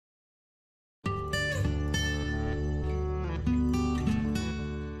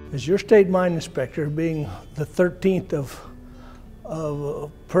As your state mine inspector, being the 13th of a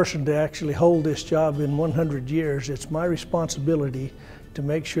person to actually hold this job in 100 years, it's my responsibility to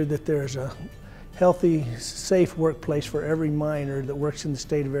make sure that there's a healthy, safe workplace for every miner that works in the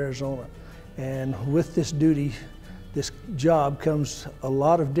state of Arizona. And with this duty, this job comes a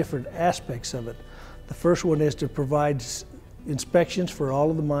lot of different aspects of it. The first one is to provide inspections for all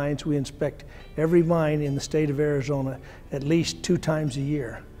of the mines. We inspect every mine in the state of Arizona at least 2 times a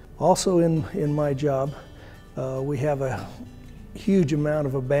year. Also in my job, we have a huge amount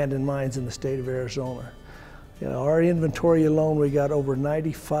of abandoned mines in the state of Arizona. You know, our inventory alone, we got over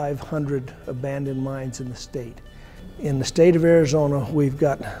 9,500 abandoned mines in the state. In the state of Arizona, we've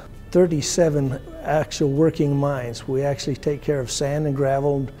got 37 actual working mines. We actually take care of sand and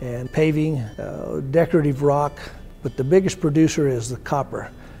gravel and paving, decorative rock, but the biggest producer is the copper.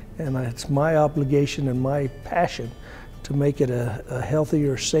 And it's my obligation and my passion to make it a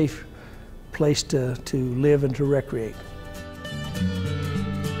healthier, safe place to live and to recreate.